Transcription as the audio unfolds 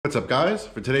What's up guys?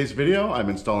 For today's video, I'm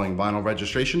installing vinyl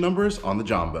registration numbers on the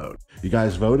jonboat. You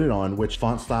guys voted on which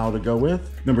font style to go with.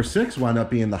 Number 6 wound up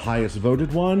being the highest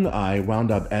voted one. I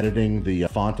wound up editing the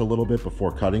font a little bit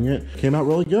before cutting it. Came out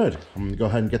really good. I'm gonna go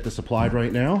ahead and get this applied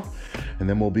right now, and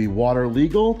then we'll be water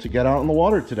legal to get out in the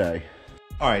water today.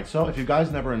 All right, so if you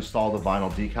guys never installed a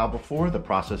vinyl decal before, the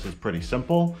process is pretty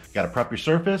simple. You gotta prep your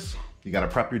surface, you gotta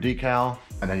prep your decal,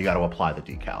 and then you gotta apply the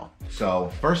decal.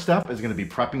 So first step is gonna be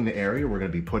prepping the area we're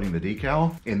gonna be putting the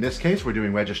decal. In this case, we're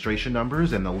doing registration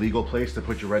numbers, and the legal place to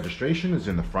put your registration is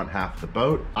in the front half of the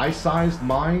boat. I sized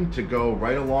mine to go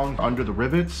right along under the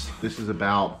rivets. This is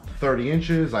about 30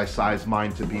 inches. I sized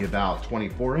mine to be about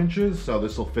 24 inches, so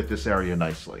this will fit this area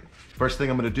nicely. First thing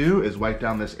I'm gonna do is wipe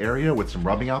down this area with some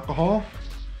rubbing alcohol.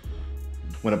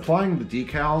 When applying the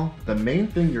decal, the main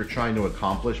thing you're trying to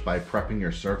accomplish by prepping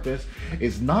your surface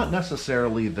is not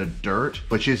necessarily the dirt,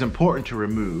 which is important to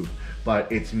remove,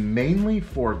 but it's mainly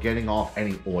for getting off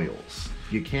any oils.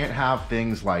 You can't have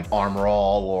things like Armor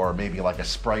All or maybe like a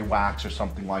spray wax or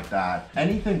something like that.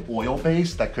 Anything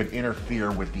oil-based that could interfere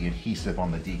with the adhesive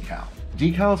on the decal.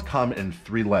 Decals come in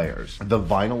 3 layers. The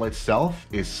vinyl itself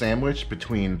is sandwiched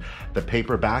between the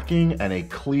paper backing and a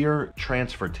clear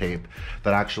transfer tape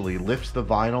that actually lifts the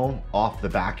vinyl off the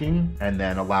backing and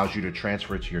then allows you to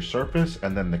transfer it to your surface,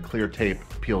 and then the clear tape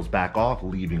peels back off,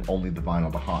 leaving only the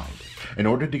vinyl behind. In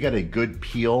order to get a good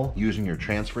peel using your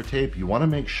transfer tape, you want to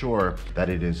make sure that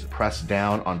it is pressed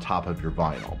down on top of your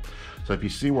vinyl. So if you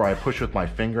see where I push with my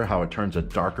finger how it turns a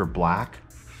darker black,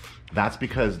 that's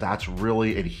because that's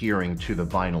really adhering to the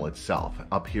vinyl itself.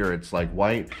 Up here, it's like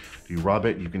white. If you rub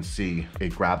it, you can see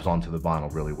it grabs onto the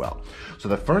vinyl really well. So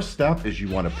the first step is you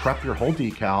want to prep your whole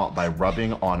decal by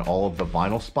rubbing on all of the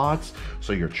vinyl spots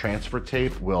so your transfer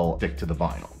tape will stick to the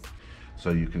vinyl. So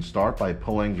you can start by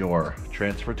pulling your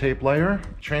transfer tape layer.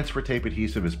 Transfer tape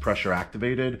adhesive is pressure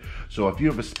activated, so if you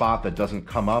have a spot that doesn't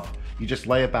come up, you just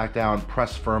lay it back down,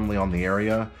 press firmly on the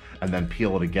area, and then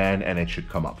peel it again, and it should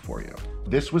come up for you.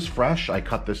 This was fresh. I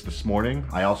cut this morning.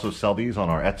 I also sell these on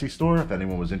our Etsy store if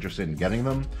anyone was interested in getting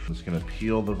them. I'm just gonna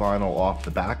peel the vinyl off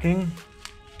the backing.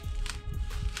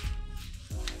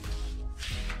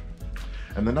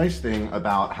 And the nice thing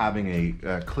about having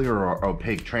a clear or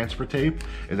opaque transfer tape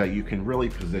is that you can really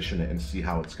position it and see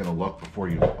how it's gonna look before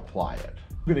you apply it.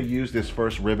 I'm gonna use this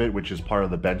first rivet, which is part of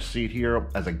the bench seat here,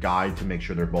 as a guide to make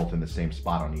sure they're both in the same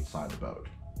spot on each side of the boat.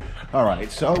 All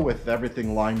right, so with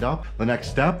everything lined up, the next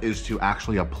step is to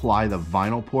actually apply the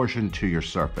vinyl portion to your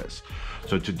surface.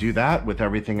 So to do that, with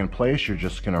everything in place, you're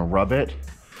just gonna rub it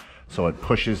so it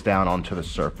pushes down onto the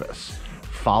surface.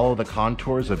 Follow the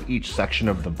contours of each section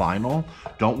of the vinyl.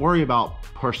 Don't worry about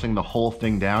pushing the whole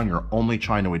thing down. You're only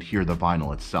trying to adhere the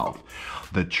vinyl itself.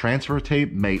 The transfer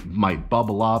tape might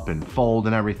bubble up and fold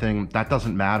and everything. That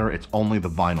doesn't matter. It's only the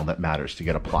vinyl that matters to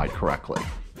get applied correctly.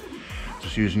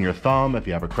 Just using your thumb, if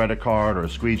you have a credit card or a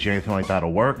squeegee, anything like that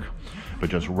will work, but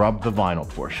just rub the vinyl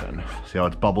portion. See how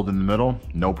it's bubbled in the middle?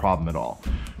 No problem at all.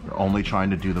 You're only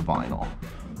trying to do the vinyl.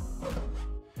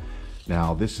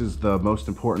 Now, this is the most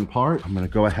important part. I'm gonna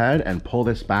go ahead and pull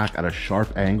this back at a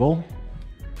sharp angle.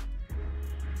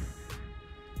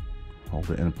 Hold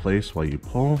it in place while you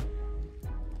pull.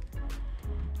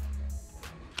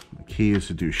 The key is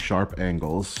to do sharp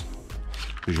angles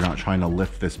because you're not trying to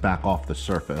lift this back off the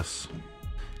surface.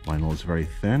 Vinyl is very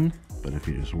thin, but if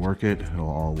you just work it, it'll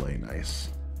all lay nice.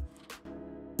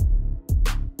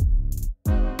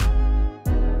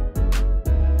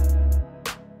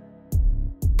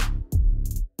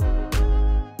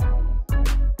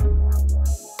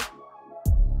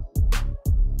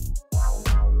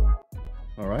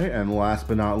 All right, and last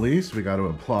but not least, we got to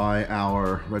apply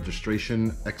our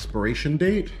registration expiration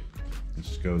date.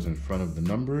 This goes in front of the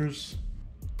numbers.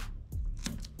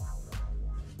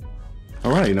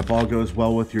 All right, and if all goes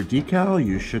well with your decal,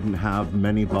 you shouldn't have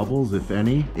many bubbles, if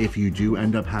any. If you do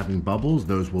end up having bubbles,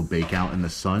 those will bake out in the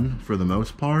sun for the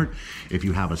most part. If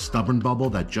you have a stubborn bubble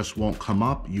that just won't come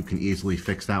up, you can easily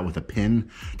fix that with a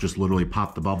pin. Just literally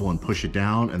pop the bubble and push it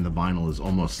down, and the vinyl is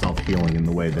almost self-healing in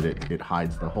the way that it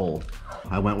hides the hole.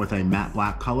 I went with a matte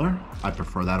black color. I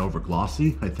prefer that over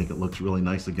glossy. I think it looks really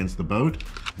nice against the boat.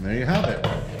 And there you have it.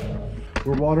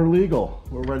 We're water legal.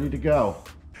 We're ready to go.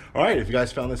 All right, if you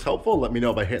guys found this helpful, let me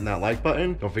know by hitting that like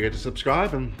button. Don't forget to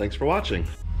subscribe, and thanks for watching.